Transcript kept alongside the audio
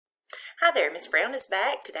Hi there, Miss Brown is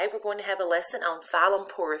back. Today we're going to have a lesson on phylum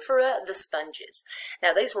Porifera, the sponges.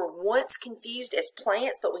 Now these were once confused as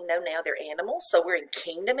plants, but we know now they're animals. So we're in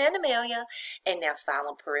kingdom Animalia and now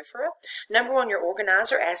phylum Porifera. Number one, your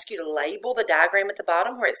organizer asks you to label the diagram at the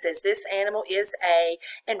bottom where it says this animal is a,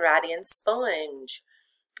 and write in sponge.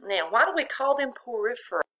 Now why do we call them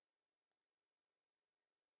Porifera?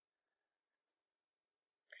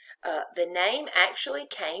 The name actually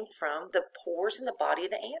came from the pores in the body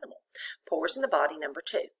of the animal. Pores in the body, number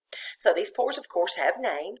 2. So these pores, of course, have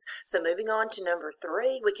names. So moving on to number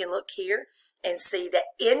 3, we can look here and see that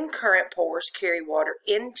incurrent pores carry water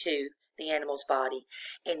into the animal's body,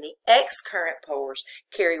 and the excurrent pores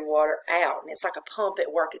carry water out. And it's like a pump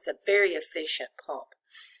at work. It's a very efficient pump.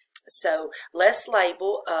 So let's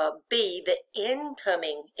label B, the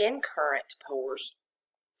incurrent pores.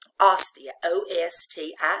 Ostia,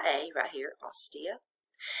 O-S-T-I-A, right here, ostia.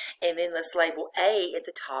 And then let's label A at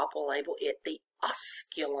the top. We'll label it the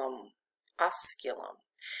osculum. Osculum.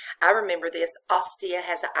 I remember this. Ostia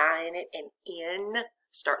has an I in it, and N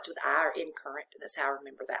starts with I or incurrent. That's how I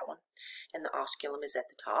remember that one. And the osculum is at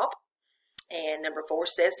the top. And number 4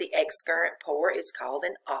 says the excurrent pore is called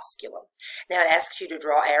an osculum. Now it asks you to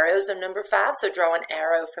draw arrows on number 5. So draw an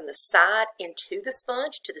arrow from the side into the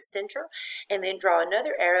sponge to the center, and then draw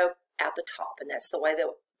another arrow out the top. And that's the way that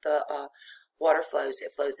the water flows.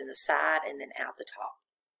 It flows in the side and then out the top.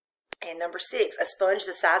 And number 6, a sponge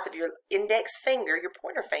the size of your index finger, your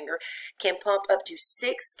pointer finger, can pump up to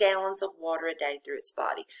 6 gallons of water a day through its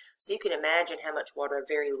body. So you can imagine how much water a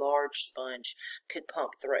very large sponge could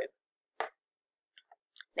pump through.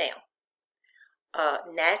 Now,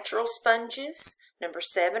 natural sponges, number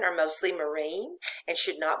 7, are mostly marine and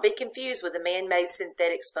should not be confused with the man-made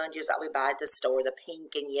synthetic sponges that we buy at the store, the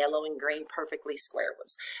pink and yellow and green perfectly square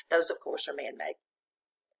ones. Those, of course, are man-made.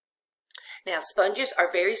 Now, sponges are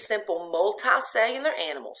very simple multicellular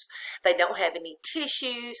animals. They don't have any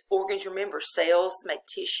tissues, organs. Remember, cells make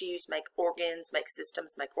tissues, make organs, make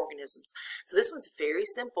systems, make organisms. So this one's very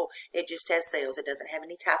simple. It just has cells. It doesn't have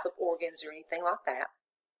any type of organs or anything like that.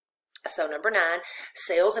 So number 9,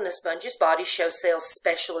 cells in a sponge's body show cell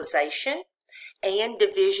specialization and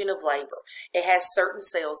division of labor. It has certain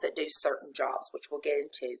cells that do certain jobs, which we'll get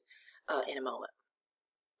into in a moment.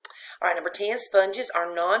 All right, number 10, sponges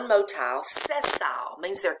are non-motile, sessile,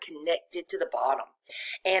 means they're connected to the bottom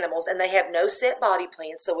animals, and they have no set body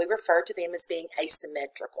plan, so we refer to them as being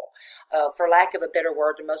asymmetrical. For lack of a better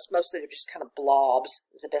word, mostly they're just kind of blobs,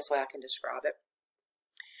 is the best way I can describe it.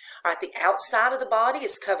 All right, the outside of the body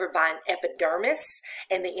is covered by an epidermis,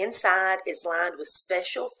 and the inside is lined with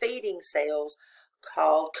special feeding cells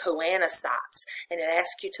called choanocytes. And it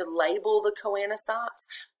asks you to label the choanocytes,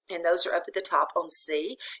 and those are up at the top on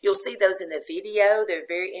C. You'll see those in the video. They're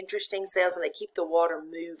very interesting cells, and they keep the water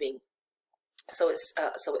moving, so it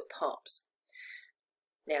pumps.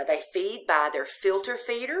 Now, they feed by their filter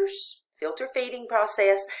feeding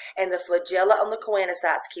process, and the flagella on the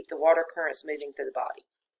choanocytes keep the water currents moving through the body.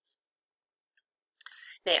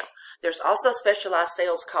 Now, there's also specialized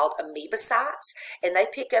cells called amoebocytes, and they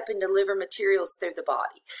pick up and deliver materials through the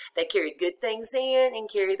body. They carry good things in and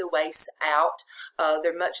carry the waste out.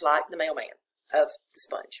 They're much like the mailman of the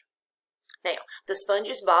sponge. Now, the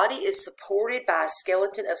sponge's body is supported by a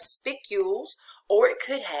skeleton of spicules, or it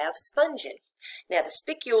could have spongin. Now, the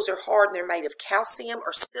spicules are hard and they're made of calcium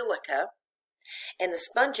or silica, and the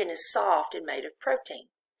spongin is soft and made of protein.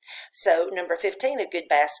 So, number 15, a good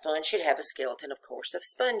bath sponge should have a skeleton, of course, of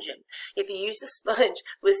spongin. If you use a sponge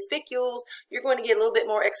with spicules, you're going to get a little bit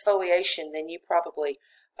more exfoliation than you probably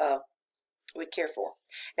would care for.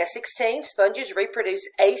 Now, 16, sponges reproduce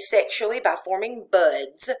asexually by forming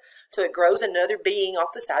buds. So, it grows another being off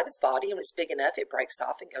the side of its body, and when it's big enough, it breaks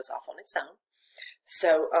off and goes off on its own.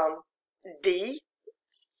 So, D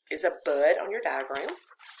is a bud on your diagram.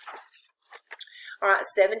 All right,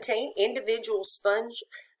 17, individual sponge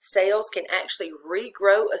cells can actually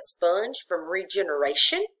regrow a sponge from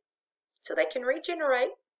regeneration, so they can regenerate.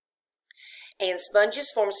 And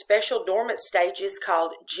sponges form special dormant stages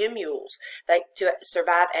called gemmules to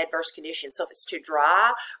survive adverse conditions. So if it's too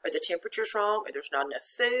dry, or the temperature's wrong, or there's not enough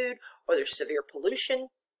food, or there's severe pollution,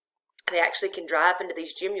 they actually can dry up into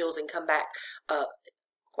these gemmules and come back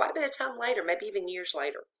quite a bit of time later, maybe even years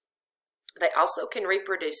later. They also can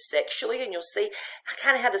reproduce sexually, and you'll see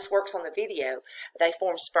kind of how this works on the video. They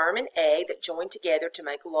form sperm and egg that join together to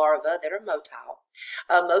make larvae that are motile.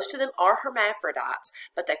 Most of them are hermaphrodites,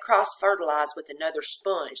 but they cross-fertilize with another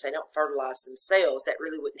sponge. They don't fertilize themselves. That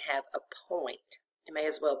really wouldn't have a point. It may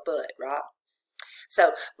as well bud, right?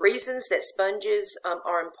 So reasons that sponges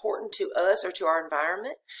are important to us or to our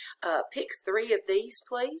environment. Pick 3 of these,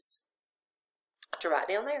 please. to right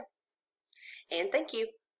down there. And thank you.